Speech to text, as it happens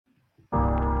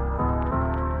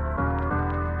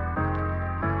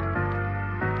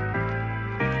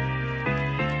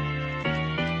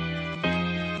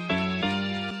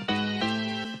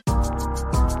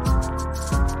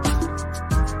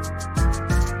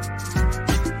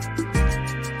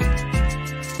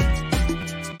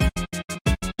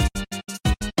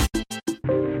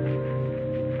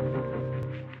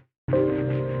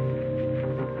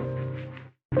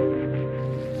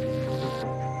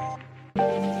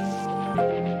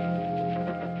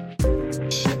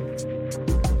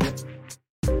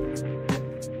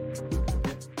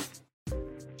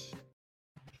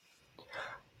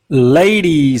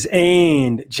Ladies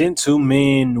and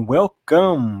gentlemen,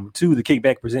 welcome to the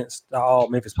Kickback Presents the All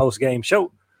Memphis Post Game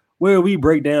Show, where we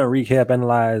break down, recap,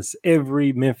 analyze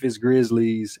every Memphis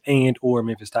Grizzlies and or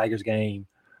Memphis Tigers game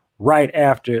right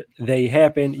after they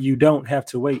happen. You don't have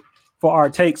to wait for our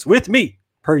takes with me,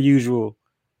 per usual.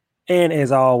 And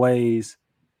as always,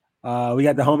 we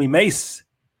got the homie Mase.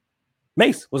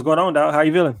 Mase, what's going on, dog? How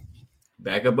you feeling?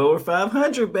 Back up over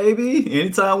 500, baby.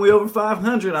 Anytime we over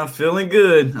 500, I'm feeling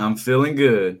good.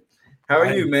 How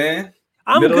are you, man?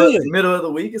 I'm good. Middle of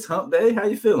the week is hump day. How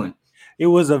you feeling?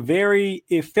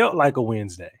 It felt like a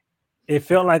Wednesday. It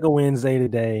felt like a Wednesday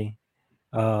today.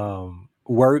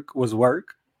 Work was work.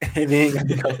 And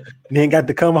then got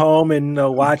to come home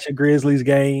and watch a Grizzlies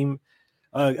game.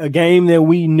 A game that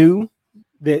we knew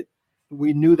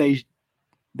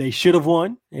they should have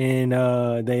won, and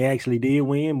they actually did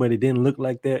win, but it didn't look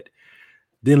like that.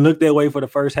 Didn't look that way for the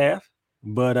first half.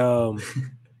 But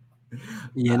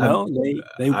they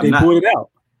pulled it out.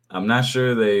 I'm not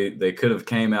sure they could have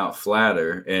came out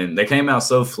flatter, and they came out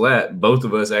so flat. Both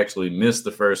of us actually missed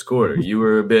the first quarter. You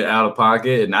were a bit out of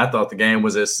pocket, and I thought the game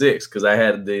was at 6 because I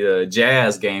had the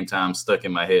Jazz game time stuck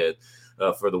in my head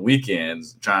for the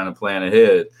weekends, trying to plan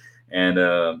ahead. And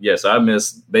so I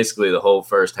missed basically the whole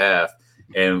first half.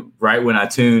 And right when I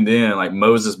tuned in, like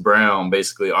Moses Brown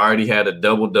basically already had a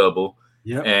double-double.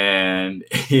 Yep. And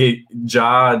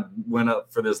Ja went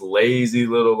up for this lazy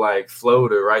little like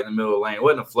floater right in the middle of the lane. It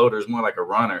wasn't a floater, it was more like a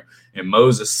runner. And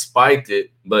Moses spiked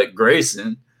it, but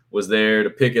Grayson was there to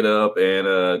pick it up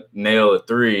and nail a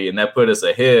three. And that put us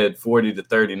ahead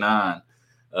 40-39,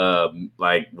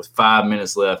 like with 5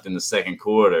 minutes left in the second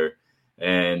quarter.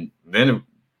 And then it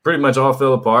pretty much all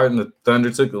fell apart and the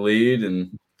Thunder took the lead.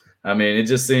 And I mean, it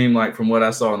just seemed like from what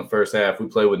I saw in the first half, we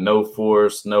played with no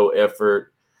force, no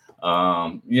effort.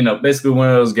 Basically one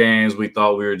of those games we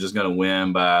thought we were just going to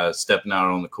win by stepping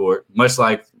out on the court, much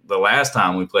like the last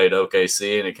time we played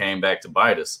OKC and it came back to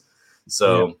bite us.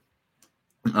 So,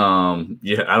 I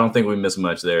don't think we missed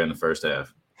much there in the first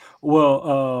half.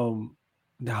 Well,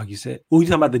 now you said, you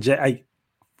talking about the Jazz?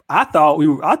 I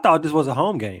thought this was a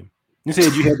home game. You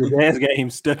said you had the Jazz game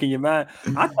stuck in your mind.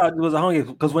 I thought it was a home game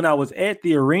because when I was at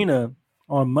the arena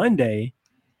on Monday,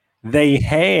 they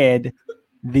had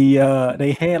like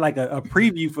a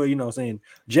preview for saying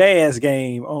Jazz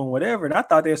game on whatever, and I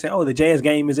thought they were saying, "Oh, the Jazz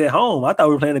game is at home." I thought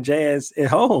we were playing the Jazz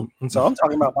at home, and so I'm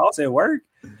talking about boss at work,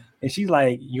 and she's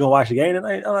like, "You gonna watch the game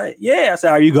tonight?" I'm like, "Yeah." I said,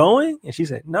 "Are you going?" And she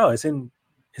said, "No, it's in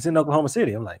Oklahoma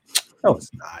City." I'm like, "No, it's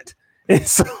not." And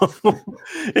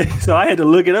so I had to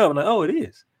look it up. I'm like, "Oh, it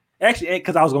is." Actually,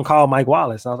 because I was going to call Mike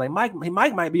Wallace. I was like,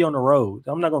 Mike might be on the road.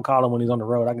 I'm not going to call him when he's on the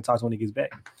road. I can talk to him when he gets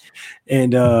back.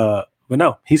 And but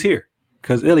no, he's here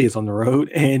because Elliott's on the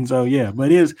road. And so, yeah,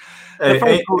 but it is.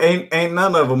 Ain't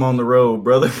none of them on the road,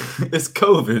 brother. It's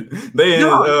COVID.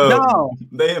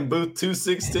 They in booth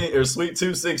 216 or suite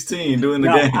 216 doing the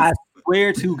game. I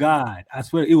swear to God.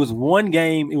 It was one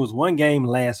game. It was one game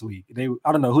last week.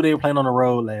 I don't know who they were playing on the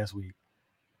road last week.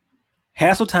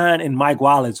 Hasseltine and Mike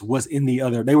Wallace were in the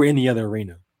other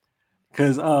arena.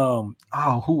 Because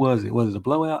who was it? Was it a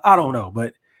blowout? I don't know,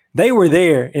 but they were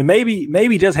there, and maybe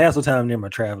just Hasseltine and them are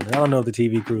traveling. I don't know if the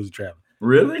TV crews are traveling.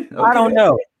 Really? Okay. I don't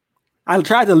know. I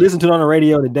tried to listen to it on the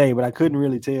radio today, but I couldn't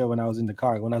really tell when I was in the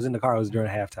car. When I was in the car, it was during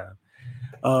halftime.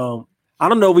 I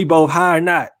don't know if we both high or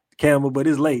not, Campbell, but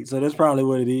it's late, so that's probably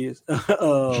what it is.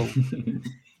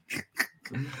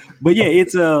 But yeah,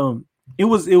 It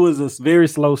was a very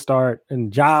slow start,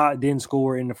 and Ja didn't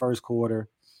score in the first quarter,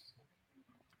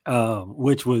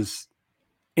 which was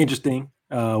interesting.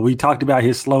 We talked about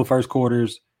his slow first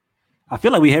quarters. I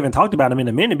feel like we haven't talked about him in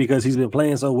a minute because he's been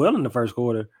playing so well in the first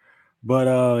quarter.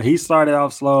 But he started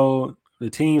off slow.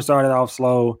 The team started off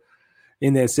slow.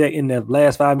 In the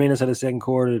last 5 minutes of the second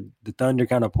quarter, the Thunder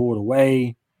kind of pulled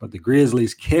away, but the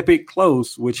Grizzlies kept it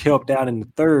close, which helped out in the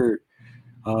third.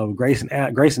 Grayson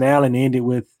Allen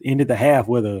ended the half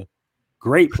with a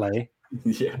great play.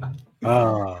 Yeah.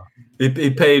 He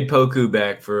paid Poku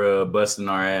back for busting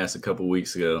our ass a couple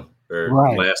weeks ago or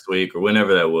last week or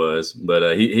whenever that was.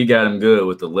 But he got him good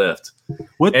with the left.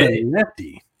 The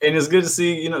lefty. And it's good to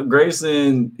see,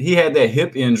 Grayson, he had that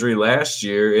hip injury last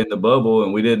year in the bubble,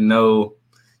 and we didn't know,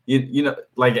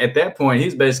 like at that point,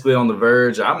 he's basically on the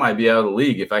verge. I might be out of the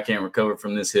league if I can't recover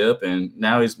from this hip. And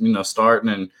now he's, starting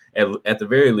and at the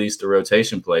very least a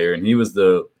rotation player. And him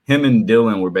and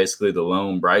Dylan were basically the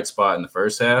lone bright spot in the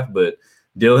first half, but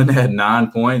Dylan had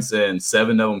 9 points and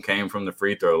 7 of them came from the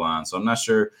free throw line. So I'm not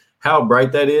sure how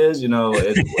bright that is, in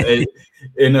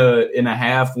a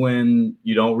half when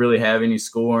you don't really have any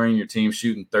scoring, your team's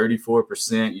shooting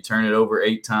 34%, you turn it over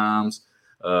 8 times.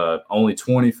 only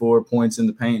 24 points in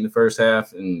the paint in the first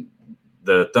half, and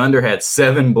the Thunder had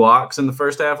 7 blocks in the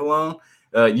first half alone.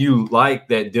 You like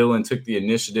that Dillon took the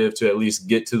initiative to at least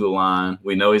get to the line.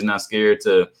 We know he's not scared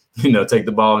to, take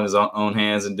the ball in his own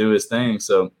hands and do his thing.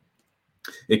 So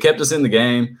it kept us in the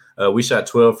game. We shot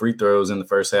 12 free throws in the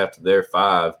first half to their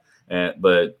 5.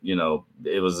 But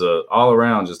it was all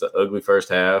around just an ugly first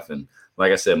half. And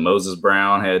like I said, Moses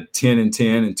Brown had 10 and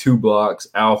 10 and 2 blocks.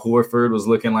 Al Horford was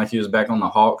looking like he was back on the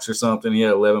Hawks or something. He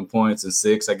had 11 points and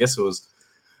 6. I guess it was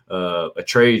a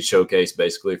trade showcase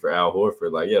basically for Al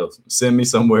Horford. Like, yo, send me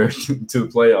somewhere to the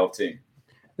playoff team.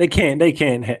 They can't.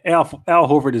 Al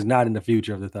Horford is not in the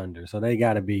future of the Thunder, so they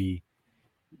got to be.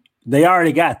 They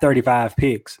already got 35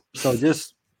 picks, so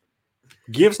just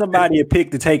give somebody a pick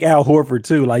to take Al Horford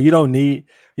too. Like you don't need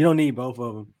both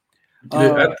of them.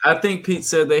 Dude, I think Pete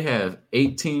said they have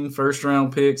 18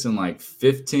 first-round picks and like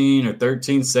 15 or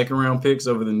 13 second-round picks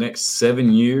over the next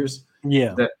 7 years.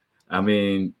 Yeah,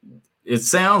 it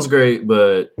sounds great,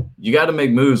 but you got to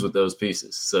make moves with those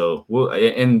pieces. So,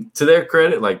 and to their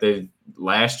credit, like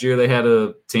last year they had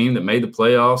a team that made the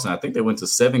playoffs, and I think they went to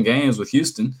 7 games with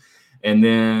Houston. And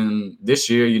then this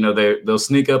year, they'll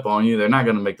sneak up on you. They're not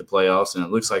going to make the playoffs, and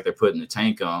it looks like they're putting the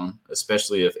tank on,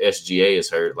 especially if SGA is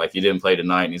hurt. Like he didn't play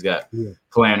tonight, and he's got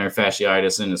plantar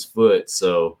fasciitis in his foot.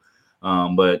 So,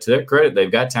 but to their credit,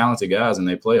 they've got talented guys, and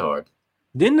they play hard.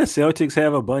 Didn't the Celtics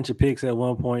have a bunch of picks at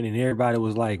one point, and everybody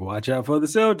was like, "Watch out for the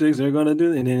Celtics; they're going to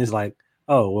do." And then it's like,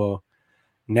 "Oh well,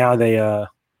 now they're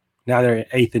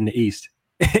 8th in the East."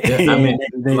 Yeah,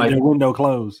 their window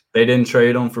closed. They didn't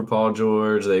trade them for Paul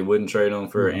George. They wouldn't trade them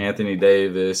for Anthony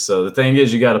Davis. So the thing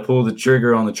is, you got to pull the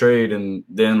trigger on the trade and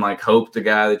then hope the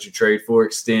guy that you trade for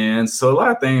extends. So a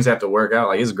lot of things have to work out.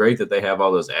 Like it's great that they have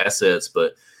all those assets,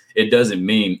 but it doesn't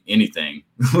mean anything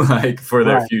for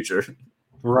their future.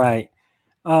 Right.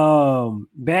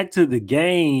 Back to the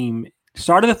game.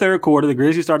 Started the third quarter. The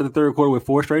Grizzlies started the third quarter with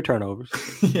 4 straight turnovers.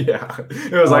 Yeah.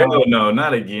 It was like, oh, no,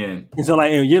 not again. And so,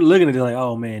 you're looking at it like,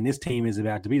 oh, man, this team is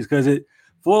about to beat us. Because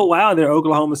for a while there,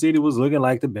 Oklahoma City was looking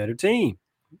like the better team.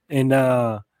 And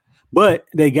but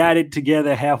they got it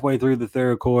together halfway through the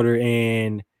third quarter.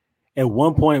 And at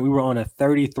one point, we were on a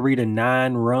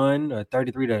 33-9 run, or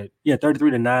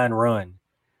 33-9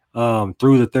 run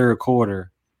through the third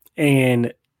quarter.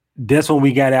 And that's when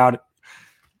we got out.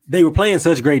 They were playing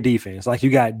such great defense. Like you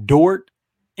got Dort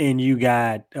and you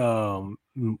got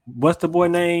what's the boy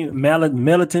name?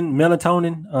 Melatonin.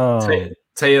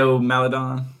 Teo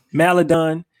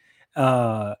Maladon.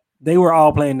 They were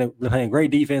all playing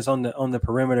great defense on the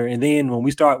perimeter. And then when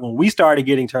we started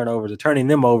getting turnovers, or turning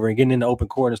them over and getting in the open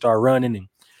court and start running and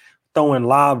throwing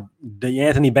lob, the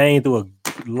Anthony Bain threw a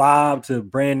lob to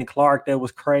Brandon Clark that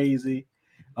was crazy.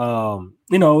 When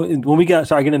we started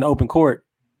getting in the open court,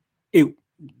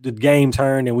 the game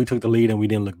turned and we took the lead and we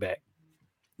didn't look back.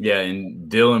 Yeah, and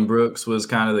Dylan Brooks was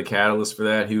kind of the catalyst for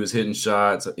that. He was hitting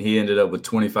shots. He ended up with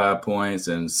 25 points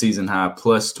and season high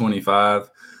plus 25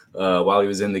 while he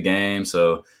was in the game.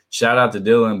 So shout out to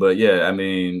Dylan. But yeah,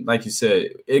 like you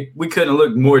said, we couldn't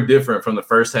look more different from the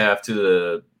first half to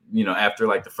the, after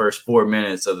the first 4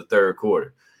 minutes of the third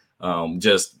quarter.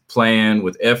 Just playing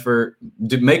with effort,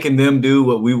 making them do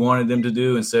what we wanted them to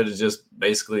do instead of just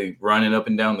basically running up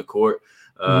and down the court.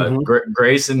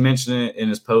 Grayson mentioned it in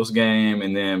his post game,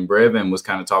 and then Brevin was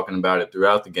kind of talking about it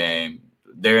throughout the game.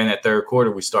 There in that third quarter,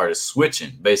 we started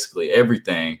switching basically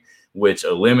everything, which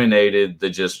eliminated the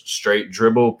just straight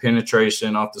dribble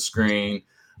penetration off the screen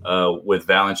with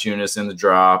Valanciunas in the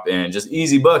drop and just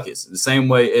easy buckets. The same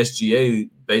way SGA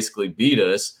basically beat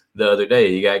us the other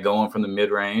day. He got going from the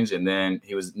mid-range, and then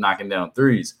he was knocking down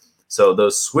threes. So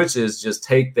those switches just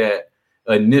take that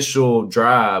initial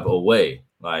drive away.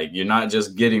 Like you're not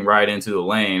just getting right into the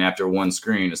lane after one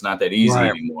screen. It's not that easy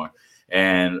anymore.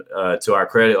 And to our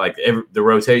credit, the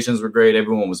rotations were great.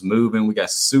 Everyone was moving. We got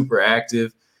super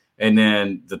active. And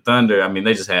then the Thunder,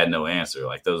 they just had no answer.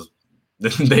 Like those,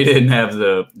 they didn't have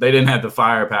the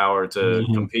firepower to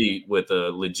compete with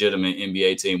a legitimate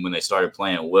NBA team when they started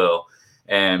playing well.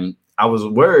 And I was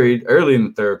worried early in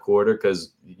the third quarter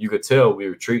because you could tell we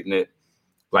were treating it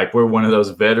like we're one of those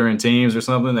veteran teams or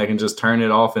something that can just turn it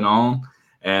off and on.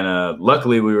 And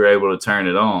luckily we were able to turn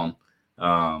it on.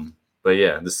 But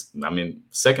yeah,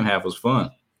 second half was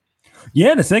fun.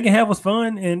 Yeah, the second half was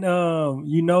fun. And,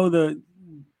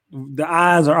 the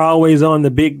eyes are always on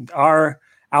the big, our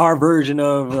version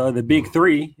of the big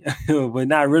three, but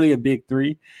not really a big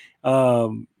three.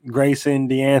 Grayson,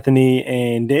 DeAnthony,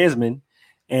 and Desmond.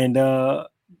 And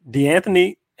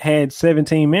DeAnthony had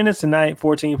 17 minutes tonight,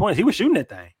 14 points. He was shooting that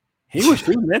thing. He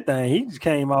just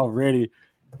came off ready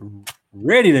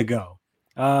to go.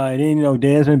 And then,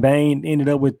 Desmond Bain ended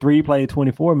up with 3 plays,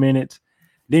 24 minutes.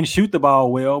 Didn't shoot the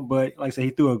ball well, but like I said,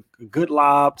 he threw a good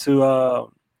lob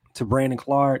to Brandon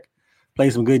Clark,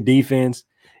 played some good defense.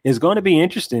 It's going to be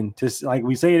interesting to, like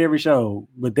we say it every show,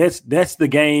 but that's the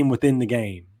game within the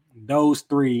game. Those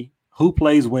 3, who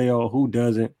plays well, who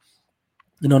doesn't.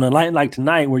 On a night like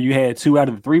tonight where you had 2 out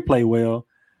of the 3 play well,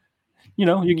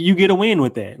 you get a win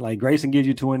with that. Like Grayson gives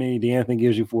you 20, DeAnthony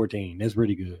gives you 14. That's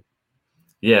pretty good.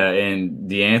 Yeah, and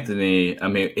DeAnthony, I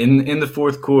mean, in the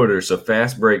fourth quarter, so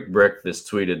Fast Break Breakfast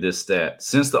tweeted this stat.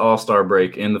 Since the All-Star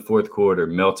break in the fourth quarter,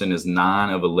 Melton is 9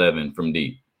 of 11 from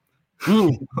deep.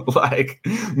 Like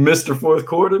Mr. Fourth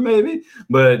Quarter, maybe,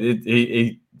 but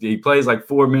he plays like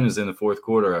 4 minutes in the fourth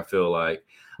quarter, I feel like.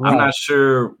 Right. I'm not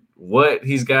sure what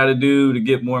he's got to do to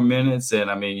get more minutes, and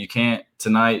I mean, you can't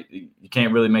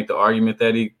really make the argument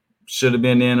that he should have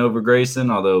been in over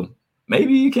Grayson, although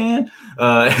maybe you can,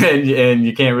 and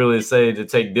you can't really say to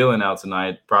take Dylan out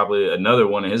tonight, probably another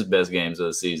one of his best games of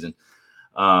the season.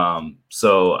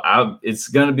 So it's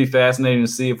going to be fascinating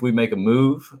to see if we make a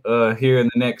move here in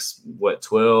the next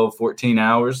 12, 14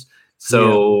 hours.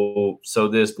 So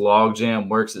this log jam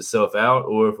works itself out,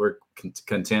 or if we're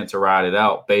content to ride it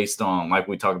out based on, like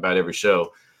we talk about every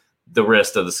show, the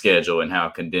rest of the schedule and how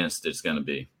condensed it's going to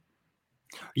be.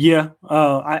 Yeah.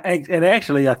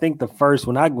 I think the first,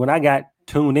 when I got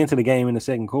tuned into the game in the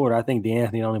second quarter, I think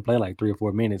DeAnthony only played like 3 or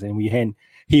 4 minutes, and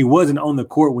he wasn't on the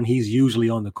court when he's usually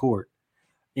on the court.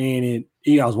 And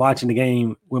I was watching the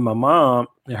game with my mom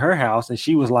at her house, and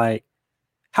she was like,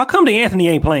 how come DeAnthony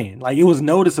ain't playing? Like, it was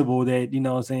noticeable that,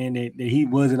 that he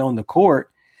wasn't on the court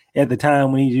at the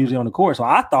time when he's usually on the court. So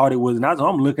I thought it was not. So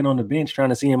I'm looking on the bench, trying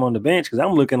to see him on the bench, because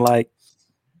I'm looking like,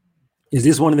 is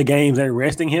this one of the games that are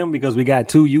resting him? Because we got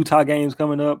 2 Utah games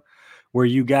coming up where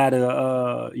you got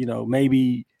to,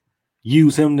 maybe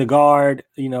use him to guard,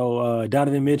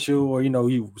 Donovan Mitchell, or,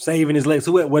 you saving his legs,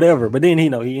 whatever. But then, he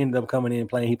ended up coming in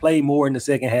playing. He played more in the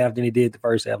second half than he did the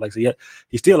first half. Like, so yeah,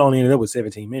 he still only ended up with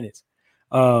 17 minutes.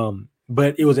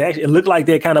 But it looked like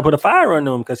they kind of put a fire on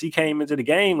him, because he came into the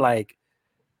game like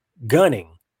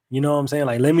gunning. You know what I'm saying?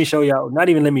 Like, let me show y'all, not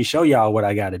even let me show y'all what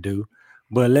I got to do,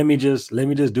 but let me just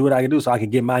do what I can do so I can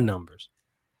get my numbers.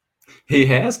 He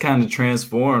has kind of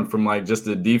transformed from like just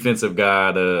a defensive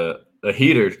guy to a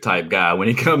heater type guy when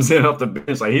he comes in off the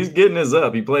bench. Like, he's getting his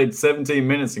up. He played 17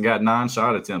 minutes and got 9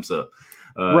 shot attempts up.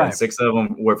 Right. 6 of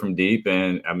them were from deep.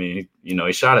 And I mean,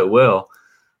 he shot it well.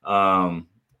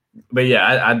 But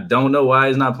yeah, I don't know why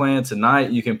he's not playing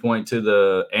tonight. You can point to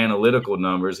the analytical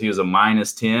numbers. He was a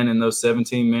 -10 in those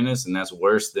 17 minutes, and that's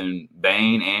worse than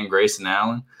Bain and Grayson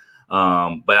Allen.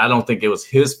 But I don't think it was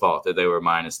his fault that they were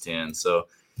 -10. So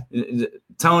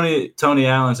Tony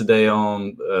Allen today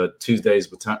on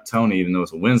Tuesdays with Tony, even though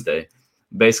it's a Wednesday,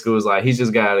 basically was like, he's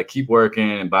just got to keep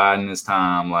working and biding his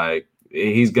time. Like,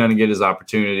 he's going to get his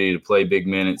opportunity to play big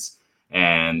minutes,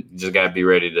 and just got to be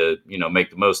ready to,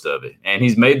 make the most of it. And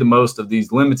he's made the most of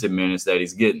these limited minutes that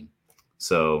he's getting.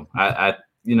 So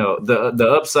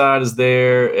the upside is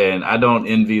there, and I don't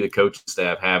envy the coaching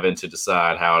staff having to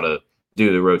decide how to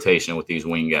do the rotation with these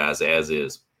wing guys as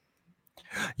is.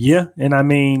 Yeah, and I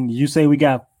mean, you say we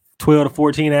got 12 to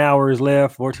 14 hours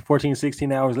left, 14, 16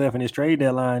 hours left in this trade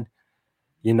deadline.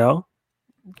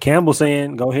 Campbell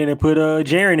saying, go ahead and put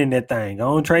Jaren in that thing.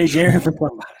 Go and trade Jaren for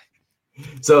somebody.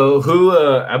 So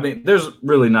there's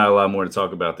really not a lot more to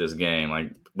talk about this game.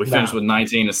 Like, we finished with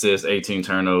 19 assists, 18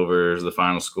 turnovers. The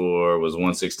final score was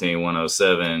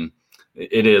 116-107.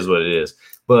 It is what it is.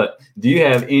 But do you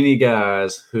have any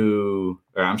guys or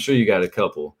I'm sure you got a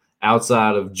couple,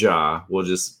 outside of Ja, we'll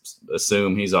just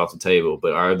assume he's off the table,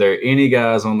 but are there any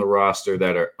guys on the roster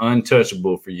that are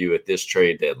untouchable for you at this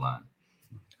trade deadline?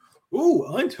 Ooh,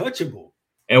 untouchable.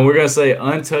 And we're going to say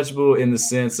untouchable in the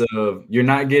sense of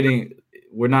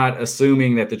we're not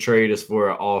assuming that the trade is for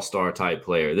an all-star type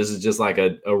player. This is just like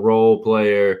a role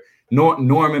player.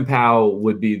 Norman Powell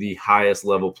would be the highest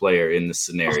level player in the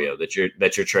scenario that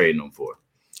you're trading them for.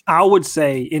 I would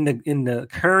say in the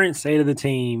current state of the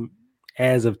team,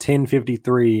 as of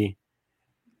 10:53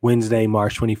 Wednesday,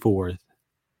 March 24th,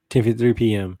 10:53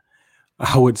 p.m.,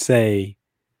 I would say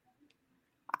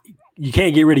you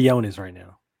can't get rid of Jonas right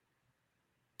now.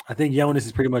 I think Jonas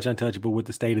is pretty much untouchable with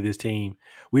the state of this team.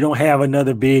 We don't have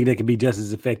another big that can be just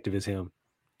as effective as him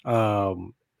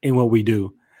in what we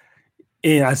do.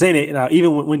 And I say that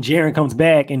even when Jaren comes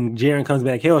back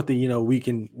healthy,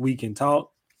 we can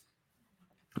talk.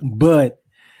 But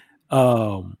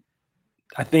I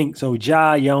think so.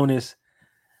 Jonas,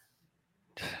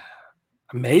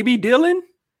 maybe Dylan.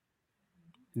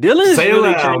 Say it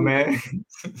loud, man.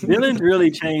 Dylan's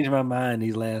really changed my mind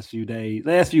these last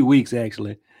few weeks,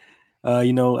 actually.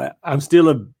 I'm still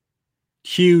a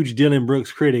huge Dylan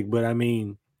Brooks critic, but I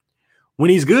mean, when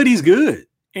he's good, he's good.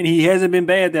 And he hasn't been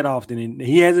bad that often. And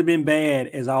he hasn't been bad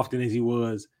as often as he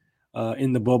was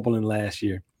in the bubble in last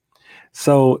year.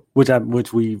 So,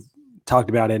 which we've talked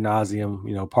about ad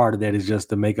nauseum, part of that is just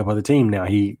the makeup of the team now.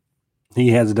 He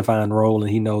has a defined role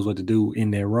and he knows what to do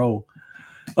in that role.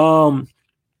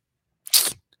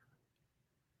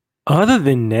 Other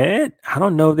than that, I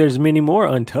don't know if there's many more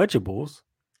untouchables.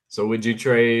 So would you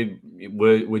trade?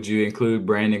 Would you include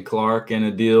Brandon Clark in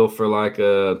a deal for like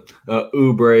a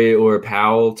Oubre or a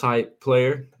Powell type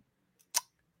player?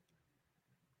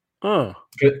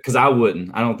 Because I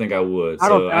wouldn't. I don't think I would.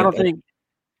 I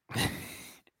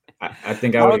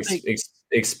think I would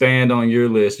expand on your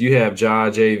list. You have Ja,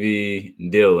 JV,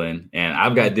 Dylan, and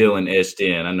I've got Dylan etched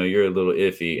in. I know you're a little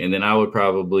iffy, and then I would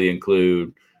probably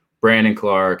include Brandon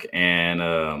Clark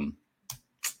and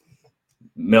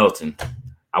Melton.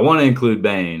 I want to include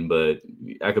Bane, but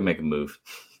I could make a move.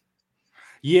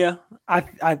 Yeah, I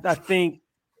think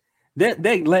that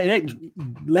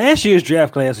last year's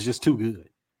draft class is just too good.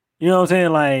 You know what I'm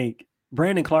saying? Like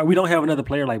Brandon Clark, we don't have another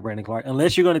player like Brandon Clark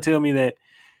unless you're going to tell me that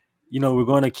we're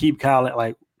going to keep Kyle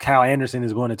Anderson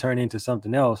is going to turn into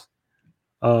something else.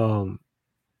 We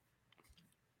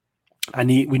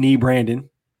need Brandon.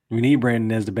 We need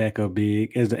Brandon as the backup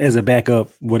big, as a backup,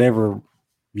 whatever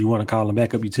you want to call him,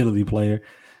 backup utility player.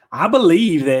 I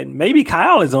believe that maybe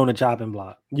Kyle is on the chopping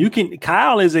block.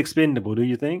 Kyle is expendable. Do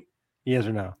you think? Yes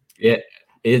or no? Yeah,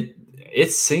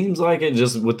 it seems like it,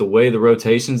 just with the way the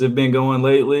rotations have been going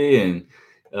lately and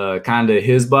kind of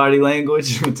his body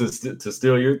language to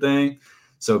steal your thing.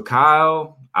 So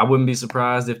Kyle, I wouldn't be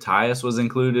surprised if Tyus was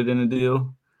included in a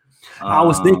deal. I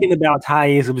was thinking about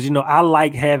Tyus because I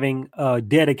like having a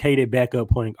dedicated backup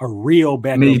point, a real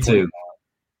backup. Me too.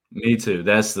 Me too.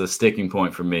 That's the sticking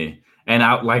point for me. And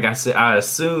like I said, I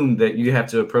assume that you have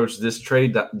to approach this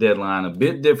trade deadline a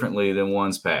bit differently than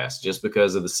one's past, just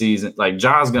because of the season. Like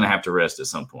Ja's going to have to rest at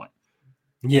some point.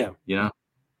 Yeah.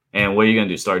 And what are you going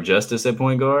to do? Start Justice at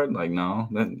point guard? Like, no,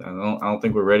 I don't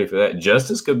think we're ready for that.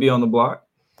 Justice could be on the block.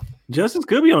 Justice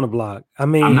could be on the block. I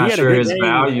mean, I'm not sure his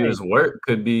value, his work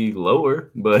could be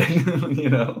lower, but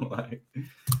it's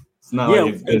not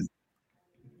like it's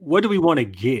what do we want to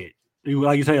get?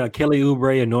 Like you say, a Kelly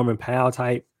Oubre, a Norman Powell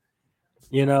type.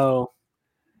 Kelly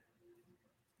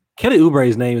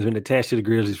Oubre's name has been attached to the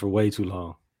Grizzlies for way too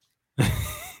long.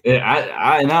 Yeah,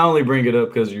 I only bring it up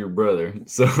because of your brother.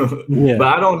 So, yeah. But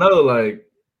I don't know. Like,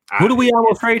 who do we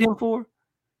almost trade him for?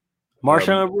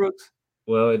 Marshawn Brooks.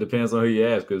 Well, it depends on who you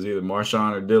ask, because either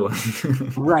Marshawn or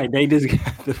Dylan. Right. They just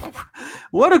got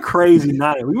what a crazy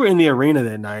night. We were in the arena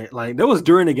that night. Like, that was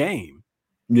during the game.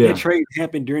 Yeah. That trade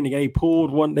happened during the game. They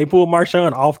pulled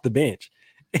Marshawn off the bench.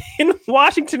 And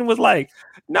Washington was like,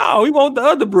 no, we want the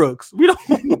other Brooks. We don't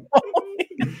want him.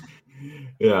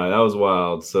 Yeah, that was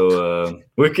wild. So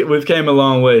we've came a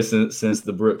long way since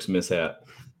the Brooks mishap.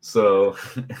 So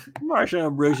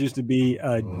Marshawn Brooks used to be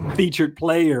a featured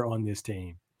player on this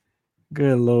team.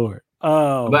 Good Lord.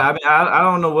 But I mean, I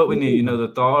don't know what we need.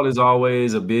 The thought is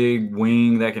always a big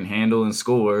wing that can handle and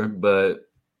score, but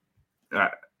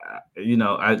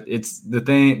it's the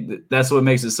thing that's what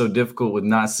makes it so difficult with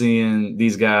not seeing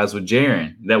these guys with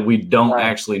Jaren, that we don't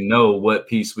actually know what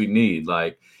piece we need.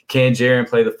 Like, can Jaren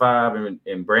play the 5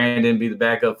 and Brandon be the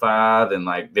backup 5? And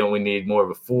then we need more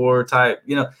of a 4 type.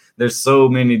 There's so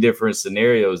many different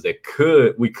scenarios that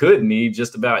we could need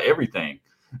just about everything.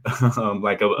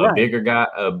 A bigger guy,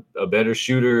 a better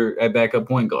shooter at backup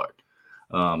point guard.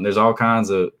 There's all kinds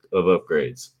of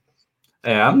upgrades.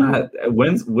 Hey, I'm not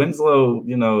Winslow.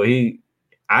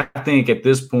 I think at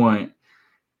this point,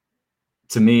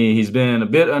 to me, he's been a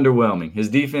bit underwhelming. His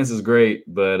defense is great,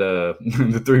 but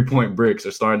the 3-point bricks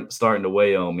are starting to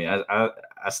weigh on me. I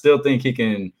still think he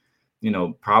can,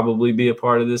 probably be a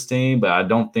part of this team, but I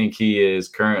don't think he is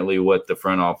currently what the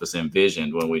front office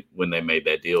envisioned when they made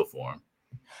that deal for him.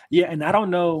 Yeah, and I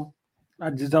don't know. I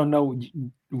just don't know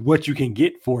what you can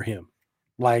get for him.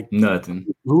 Like, nothing.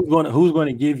 Who's going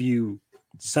to give you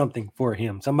something for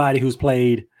him? Somebody who's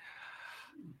played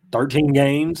 13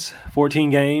 games, 14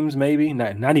 games, maybe.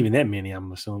 Not even that many,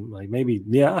 I'm assuming. Like, maybe,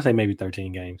 I'll say maybe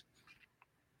 13 games.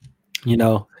 You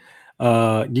ain't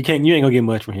gonna get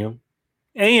much from him.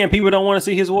 And people don't want to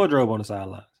see his wardrobe on the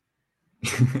sidelines.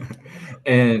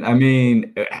 And I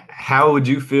mean, how would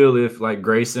you feel if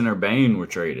Grayson or Bane were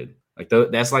traded?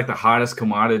 That's the hottest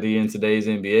commodity in today's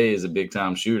NBA is a big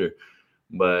time shooter.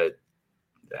 But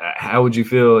how would you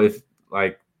feel if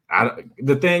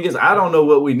The thing is, I don't know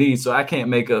what we need, so I can't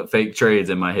make up fake trades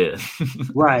in my head.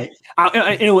 Right.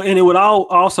 And it would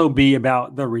also be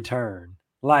about the return.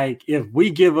 Like if we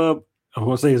give up, I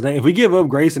won't say his name. If we give up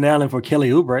Grayson Allen for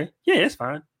Kelly Oubre, yeah, it's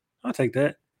fine. I'll take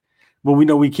that. But we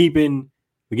know we get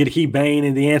to keep Bane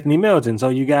and the Anthony Melton. So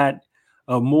you got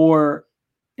a more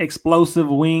explosive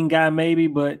wing guy, maybe.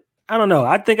 But I don't know.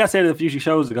 I think I said it a few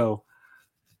shows ago.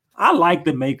 I like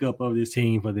the makeup of this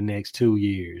team for the next 2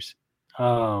 years.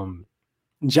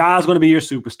 Ja's going to be your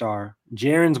superstar.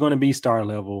 Jaren's going to be star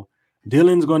level.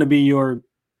 Dylan's going to be your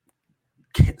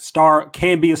star,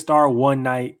 can be a star one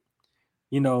night,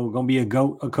 going to be a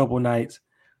GOAT a couple nights.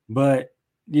 But,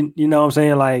 you know what I'm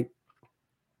saying? Like,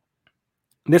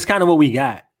 that's kind of what we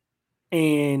got.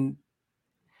 And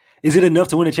is it enough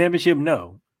to win a championship?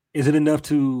 No. Is it enough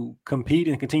to compete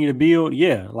and continue to build?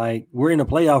 Yeah. Like, we're in a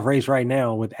playoff race right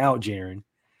now without Jaren.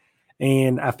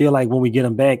 And I feel like when we get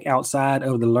him back outside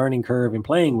of the learning curve and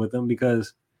playing with him,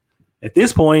 because at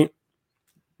this point,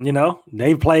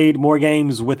 they've played more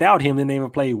games without him than they ever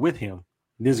played with him,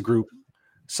 this group.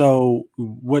 So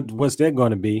what's that going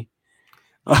to be?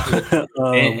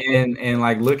 And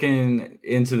like looking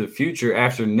into the future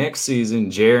after next season,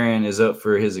 Jaren is up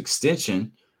for his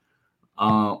extension.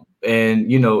 And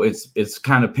it's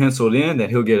kind of penciled in that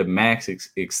he'll get a max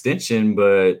extension,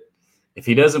 but if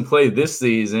he doesn't play this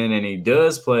season and he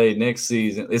does play next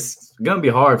season, it's going to be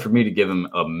hard for me to give him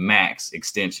a max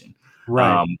extension.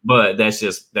 Right. But that's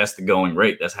the going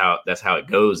rate. That's how it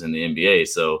goes in the NBA.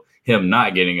 So him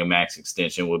not getting a max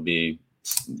extension would be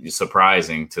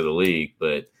surprising to the league.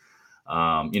 But,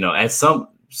 at some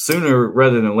sooner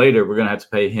rather than later, we're going to have to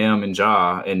pay him and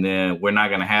Ja, and then we're not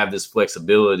going to have this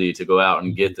flexibility to go out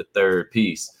and get the third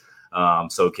piece.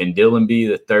 So can Dylan be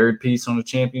the third piece on a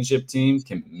championship team?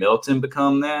 Can Melton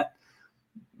become that?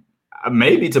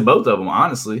 Maybe to both of them,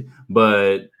 honestly,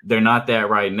 but they're not that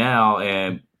right now.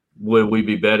 And would we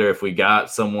be better if we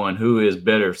got someone who is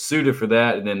better suited for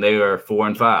that? And then they are 4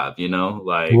 and 5,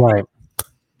 right.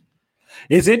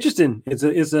 It's interesting. It's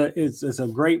a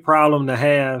great problem to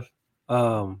have.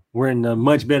 We're in a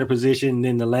much better position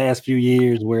than the last few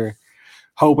years. We're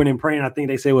hoping and praying. I think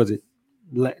they say, was it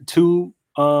two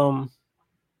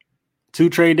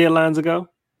trade deadlines ago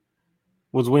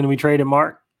was when we traded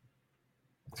Mark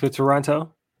to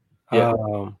Toronto. Yeah.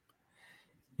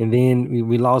 And then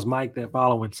we lost Mike that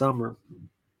following summer.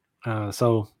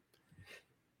 So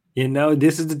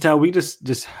this is the time we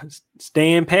just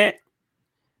stand pat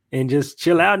and just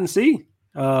chill out and see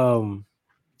what's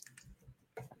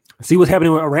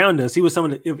happening around us. See what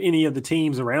if any of the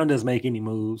teams around us make any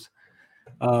moves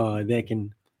that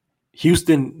can.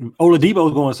 Houston,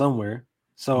 Oladipo's going somewhere.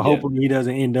 So hopefully he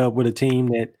doesn't end up with a team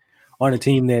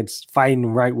that's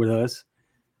fighting right with us.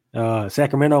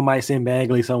 Sacramento might send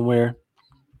Bagley somewhere.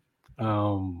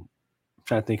 I'm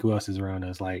trying to think who else is around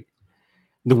us. Like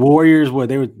the Warriors,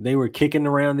 they were kicking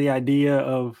around the idea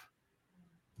of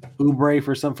Oubre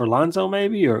for Lonzo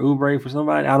maybe, or Oubre for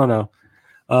somebody. I don't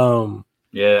know.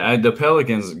 The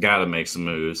Pelicans got to make some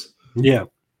moves. Yeah.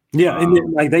 And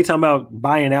then, like they talking about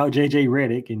buying out JJ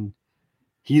Redick, and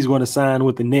he's going to sign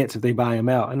with the Nets if they buy him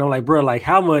out. And I'm like, bro, like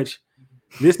how much?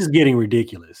 This is getting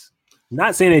ridiculous. I'm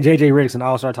not saying that JJ Redick's an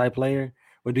all-star type player,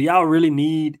 but do y'all really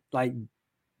need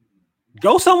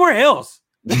go somewhere else?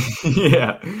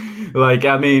 Yeah, like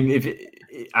I mean,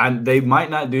 they might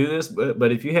not do this,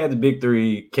 but if you had the big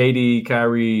three, KD,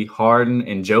 Kyrie, Harden,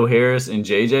 and Joe Harris and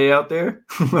JJ out there,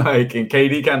 and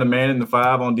KD kind of manning the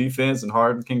 5 on defense and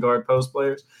Harden can guard post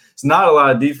players, it's not a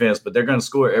lot of defense, but they're going to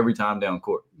score every time down the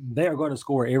court. They are going to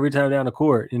score every time down the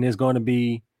court, and it's going to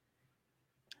be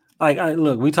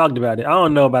look, we talked about it. I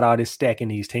don't know about all this stacking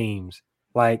these teams.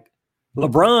 Like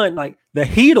LeBron, the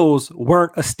Heatles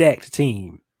weren't a stacked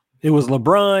team. It was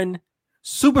LeBron,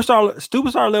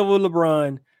 superstar level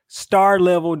LeBron, star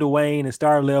level Dwayne, and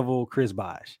star level Chris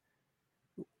Bosh.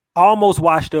 Almost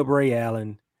washed up Ray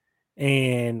Allen,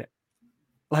 and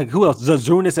who else?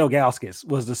 Zydrunas Ilgauskas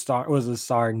was the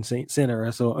starting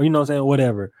center. So you know what I'm saying,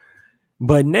 whatever.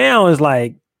 But now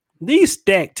it's these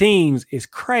stacked teams is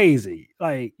crazy.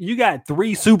 You got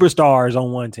 3 superstars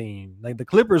on one team. The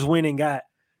Clippers went and got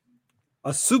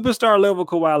a superstar level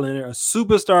Kawhi Leonard, a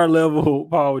superstar level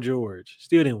Paul George.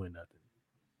 Still didn't win nothing.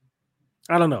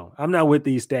 I don't know. I'm not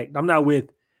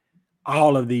with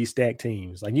all of these stacked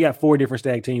teams. You got 4 different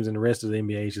stacked teams, and the rest of the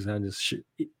NBA is just kind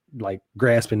of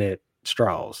grasping at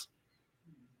straws.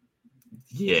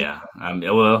 Yeah, and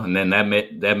then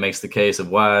that makes the case of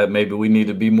why maybe we need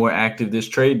to be more active this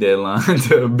trade deadline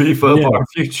to beef up our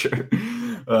future.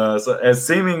 So as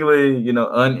seemingly,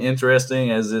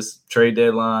 uninteresting as this trade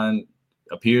deadline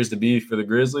appears to be for the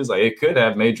Grizzlies, like it could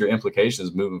have major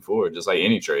implications moving forward, just like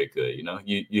any trade could. You know,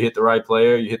 you hit the right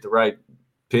player, you hit the right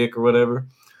pick or whatever.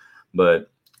 But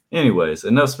anyways,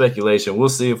 enough speculation. We'll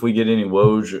see if we get any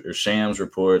Woj or Shams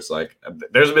reports. Like,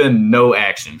 there's been no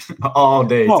action all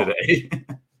day today.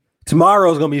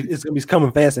 Tomorrow's gonna be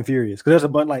coming fast and furious because there's a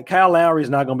bunch like Kyle Lowry is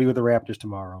not gonna be with the Raptors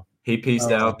tomorrow. He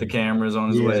pieced out the cameras on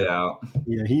his way out.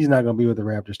 Yeah, he's not gonna be with the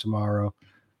Raptors tomorrow.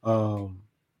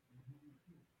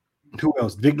 Who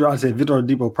else? Victor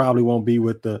Oladipo probably won't be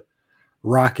with the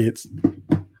Rockets.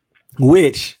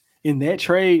 Which in that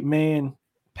trade, man,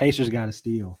 Pacers got to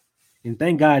steal. And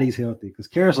thank God he's healthy because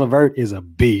Karis LeVert is a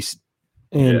beast.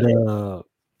 And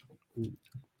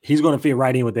he's going to fit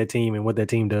right in with that team and what that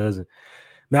team does. And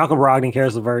Malcolm Brogdon,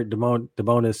 Karis LeVert,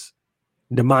 Domantas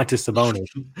Sabonis.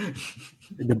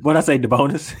 What I say,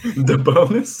 DeBonis?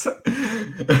 DeBonis?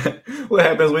 What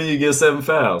happens when you get 7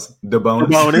 fouls?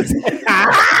 DeBonis.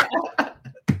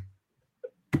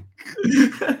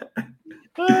 It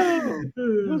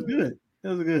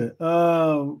was good.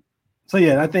 So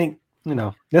yeah, I think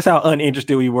that's how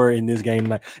uninterested we were in this game.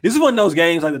 Like this is one of those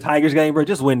games like the Tigers game, bro.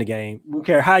 Just win the game. We don't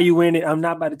care how you win it. I'm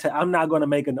not going to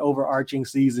make an overarching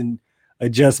season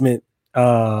adjustment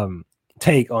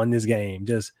take on this game.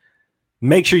 Just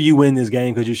make sure you win this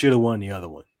game because you should have won the other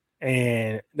one.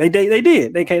 And they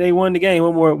did. They won the game.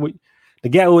 One more. They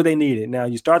got what they needed. Now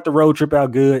you start the road trip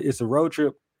out good. It's a road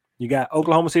trip. You got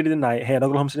Oklahoma City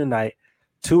tonight.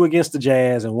 2 against the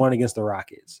Jazz and 1 against the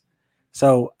Rockets.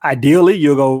 So ideally,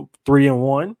 you'll go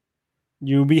 3-1.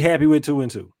 You'll be happy with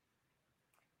 2-2.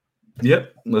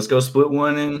 Yep. Let's go split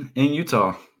one in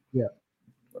Utah. Yeah.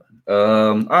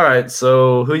 All right.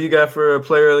 So who you got for a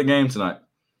player of the game tonight?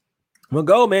 I'm gonna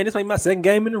go, man. This ain't my second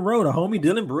game in a row. The homie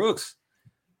Dylan Brooks.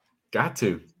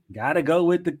 Gotta go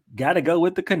with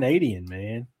the Canadian,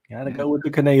 man. Gotta go with the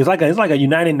Canadian. It's like a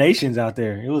United Nations out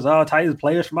there. It was all types of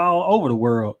players from all over the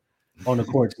world on the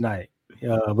court tonight.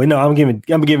 But no, I'm giving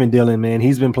Dylan, man.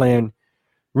 He's been playing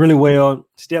really well.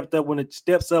 Steps up when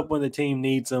the team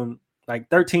needs him. Like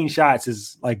 13 shots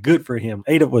is like good for him.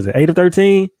 8 of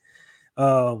 13?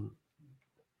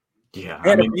 Yeah.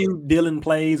 Had a few Dylan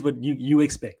plays, but you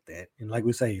expect that. And like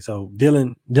we say, so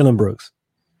Dylan Brooks.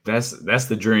 That's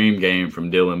the dream game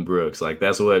from Dylan Brooks. Like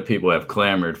that's what people have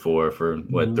clamored for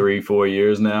 3-4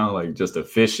 years now. Like just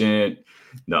efficient.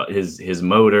 No, his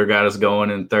motor got us going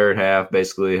in the third half.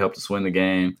 Basically helped us win the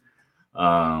game.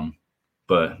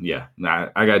 But yeah,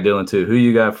 I got Dylan too. Who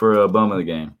you got for a bum of the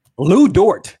game? Lou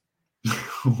Dort.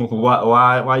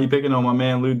 Why are you picking on my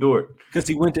man Lou Dort? Because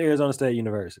he went to Arizona State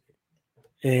University,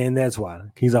 and that's why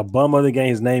he's a bum of the game.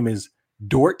 His name is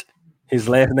Dort. His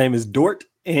last name is Dort.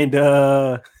 And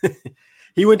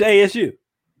he went to ASU.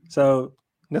 So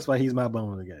that's why he's my bum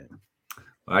of the game.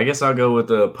 I guess I'll go with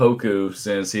the Poku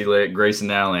since he let Grayson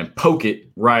Allen poke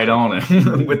it right on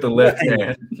him with the left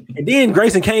hand. And then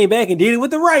Grayson came back and did it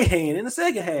with the right hand in the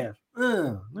second half.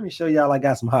 Let me show y'all I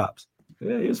got some hops.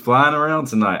 Yeah, he was flying around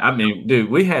tonight. I mean,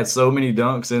 dude, we had so many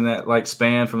dunks in that like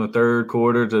span from the third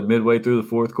quarter to midway through the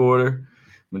fourth quarter.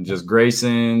 Just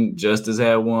Grayson, Justice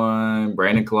had one.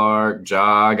 Brandon Clark,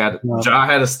 Ja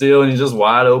had a steal and he's just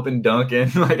wide open dunking.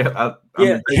 Him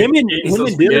and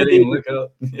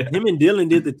Dylan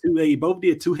did the two. They both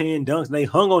did 2-hand dunks. And they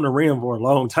hung on the rim for a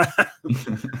long time.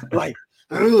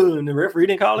 And the referee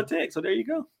didn't call a tech. So there you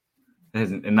go.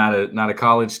 And not a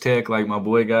college tech like my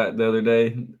boy got the other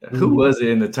day. Mm-hmm. Who was it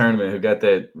in the tournament who got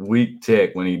that weak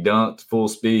tech when he dunked full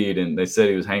speed and they said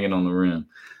he was hanging on the rim?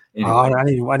 Anyway. I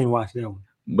didn't watch that one.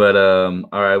 But all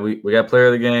right, we got player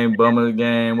of the game, bum of the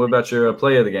game. What about your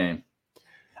play of the game?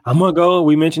 I'm gonna go.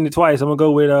 We mentioned it twice. I'm gonna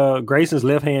go with Grayson's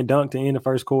left hand dunk to end the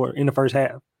first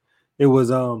half. It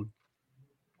was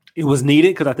needed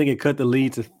because I think it cut the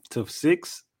lead to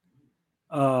 6.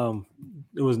 It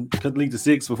was cut the lead to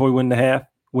 6 before we went in the half,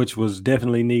 which was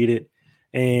definitely needed.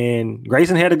 And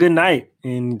Grayson had a good night.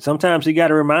 And sometimes he got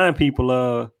to remind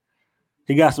people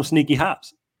he got some sneaky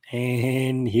hops,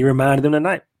 and he reminded them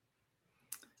tonight.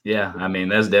 Yeah, I mean,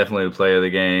 that's definitely the play of the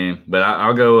game. But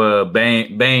I'll go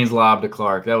Baines lob to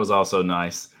Clark. That was also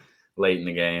nice late in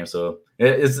the game. So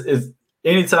it's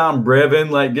anytime Brevin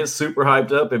like gets super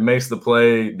hyped up, it makes the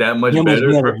play that much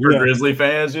better for Grizzly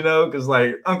fans, because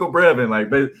like Uncle Brevin, like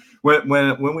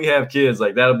when we have kids,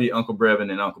 like that'll be Uncle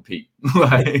Brevin and Uncle Pete.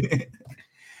 Like,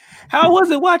 how was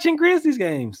it watching Grizzlies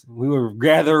games? We were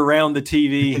gathered around the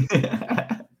TV,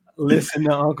 listen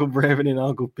to Uncle Brevin and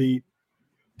Uncle Pete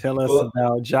tell us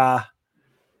about Ja,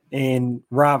 and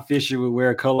Rob Fisher would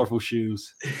wear colorful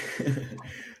shoes.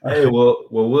 Hey, well,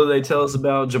 will they tell us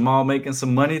about Jamal making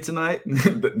some money tonight?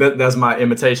 That's my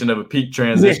imitation of a Pete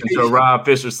transition to a Rob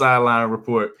Fisher sideline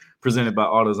report. presented by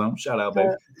AutoZone. Shout out,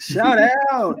 baby. Shout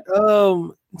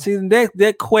out. See,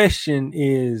 that question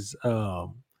is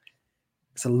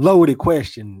it's a loaded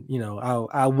question. You know,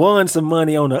 I won some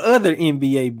money on the other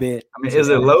NBA bet. I mean, is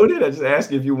it loaded? I just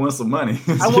asked you if you won some money.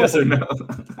 Yes or no?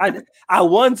 I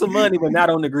won some money, but not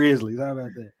on the Grizzlies. How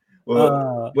about that?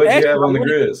 Well, what do you have on the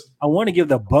Grizz? I want to give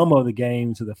the bum of the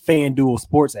game to the FanDuel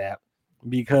Sports app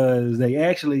because they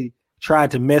actually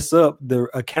tried to mess up the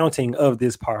accounting of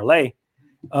this parlay.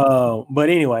 But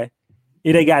anyway,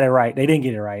 they got it right. They didn't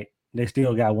get it right. They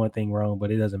still got one thing wrong,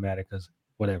 but it doesn't matter because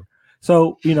whatever.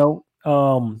 So, you know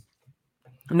how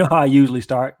I usually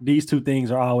start. These two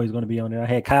things are always going to be on there. I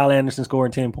had Kyle Anderson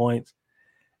scoring 10 points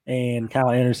and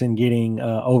Kyle Anderson getting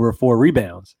over 4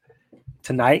 rebounds.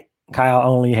 Tonight, Kyle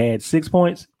only had 6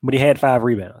 points, but he had 5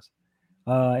 rebounds.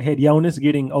 Had Jonas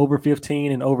getting over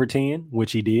 15 and over 10,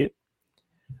 which he did.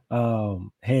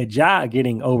 Had Ja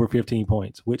getting over 15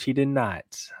 points, which he did not.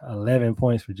 11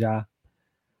 points for Ja.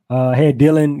 Had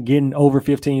Dylan getting over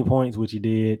 15 points, which he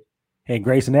did. Had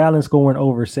Grayson Allen scoring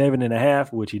over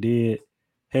 7.5, which he did.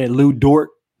 Had Lou Dort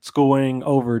scoring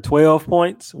over 12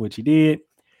 points, which he did.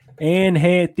 And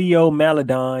had Theo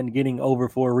Maledon getting over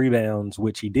 4 rebounds,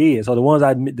 which he did. So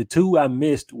the two I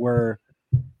missed were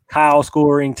Kyle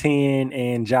scoring 10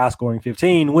 and Ja scoring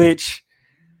 15, which,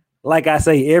 like I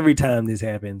say, every time this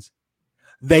happens,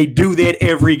 they do that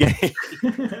every game.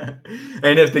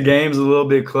 And if the game's a little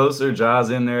bit closer, Ja's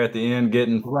in there at the end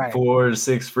getting 4 to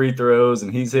 6 free throws,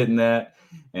 and he's hitting that.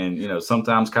 And, you know,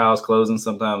 sometimes Kyle's closing,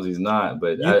 sometimes he's not.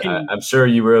 But I'm sure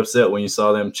you were upset when you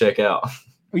saw them check out.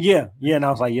 Yeah. And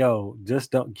I was like, yo, just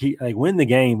don't win the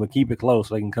game, but keep it close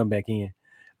so they can come back in.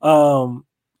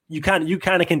 You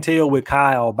kind of can tell with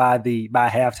Kyle by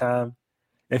halftime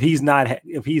if he's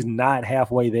not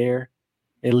halfway there,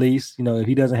 at least, you know, if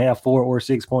he doesn't have 4 or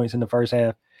 6 points in the first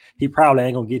half, he probably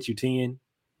ain't gonna get you 10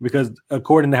 because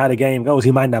according to how the game goes,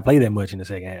 he might not play that much in the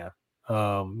second half.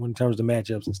 In terms of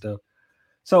matchups and stuff.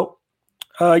 So,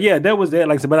 that was that.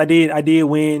 Like I said, but I did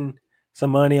win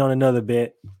some money on another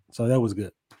bet, so that was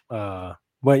good. But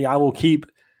yeah, I will keep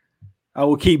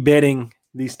betting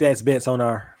these stats bets on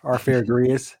our fair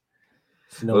Grizz.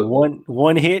 You know,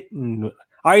 one hit, and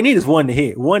all you need is one to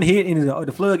hit. One hit, and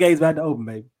the floodgates about to open,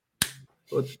 baby.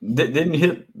 Well, didn't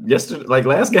hit yesterday, like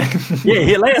last game? Yeah,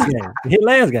 hit last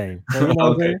game. So, you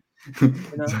know okay.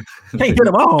 Can't hit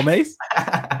them all, Mase.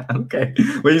 Okay.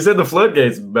 Well, you said the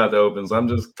floodgates about to open, so I'm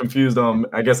just confused on.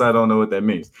 I guess I don't know what that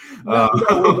means.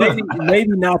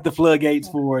 Maybe not the floodgates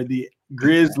for the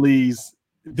Grizzlies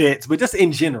bets, but just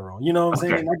in general. You know what I'm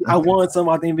saying? I won some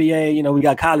off the NBA. You know, we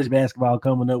got college basketball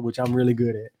coming up, which I'm really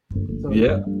good at. So,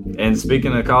 yeah. And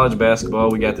speaking of college basketball,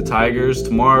 we got the Tigers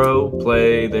tomorrow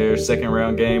play their second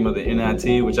round game of the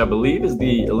NIT, which I believe is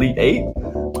the Elite Eight,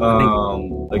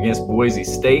 against Boise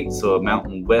State, so a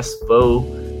Mountain West foe.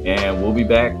 And we'll be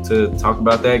back to talk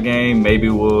about that game. Maybe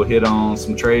we'll hit on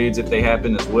some trades if they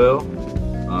happen as well.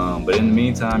 But in the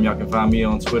meantime, y'all can find me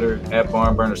on Twitter at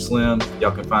BarnBurnerSlim.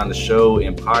 Y'all can find the show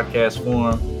in podcast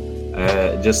form.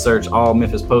 Just search All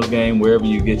Memphis Postgame wherever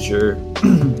you get your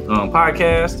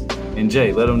podcast. And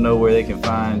Jay, let them know where they can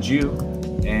find you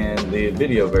and the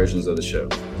video versions of the show.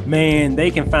 Man, they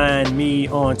can find me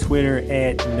on Twitter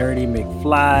at Nerdy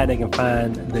McFly. They can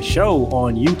find the show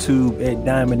on YouTube at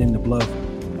Diamond in the Bluff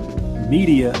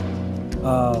Media.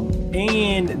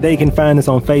 And they can find us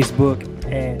on Facebook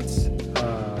at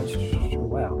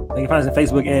They can find us on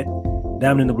Facebook at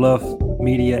Diamond in the Bluff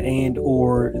Media and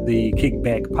or the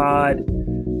Kickback Pod.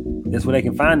 That's where they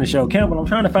can find the show. Campbell, I'm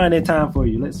trying to find that time for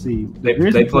you. Let's see. They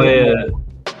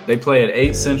play at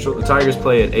 8 Central. The Tigers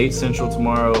play at 8 Central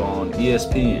tomorrow on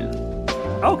ESPN.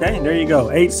 Okay, there you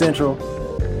go. 8 Central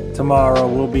tomorrow.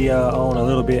 We'll be on a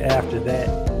little bit after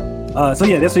that. So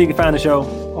yeah, that's where you can find the show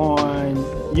on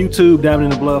YouTube,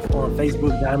 Diamond in the Bluff, on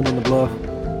Facebook, Diamond in the Bluff.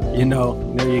 You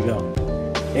know, there you go.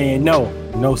 And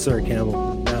no, sir, Campbell.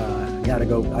 I gotta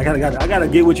go. I gotta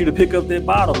get with you to pick up that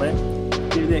bottle, man.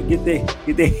 Get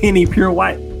that Henny Pure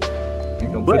White. You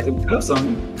gonna put them cups on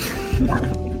you?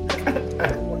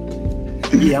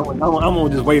 Yeah, I'm gonna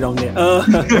just wait on that.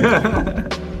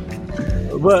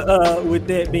 But with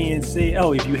that being said,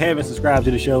 if you haven't subscribed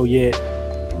to the show yet,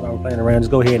 while we're playing around,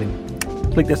 just go ahead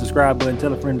and click that subscribe button.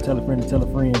 Tell a friend, tell a friend, tell a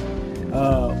friend.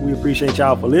 We appreciate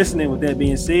y'all for listening. With that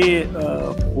being said,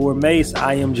 for Mase,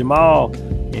 I am Jamal,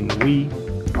 and we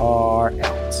are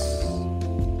out.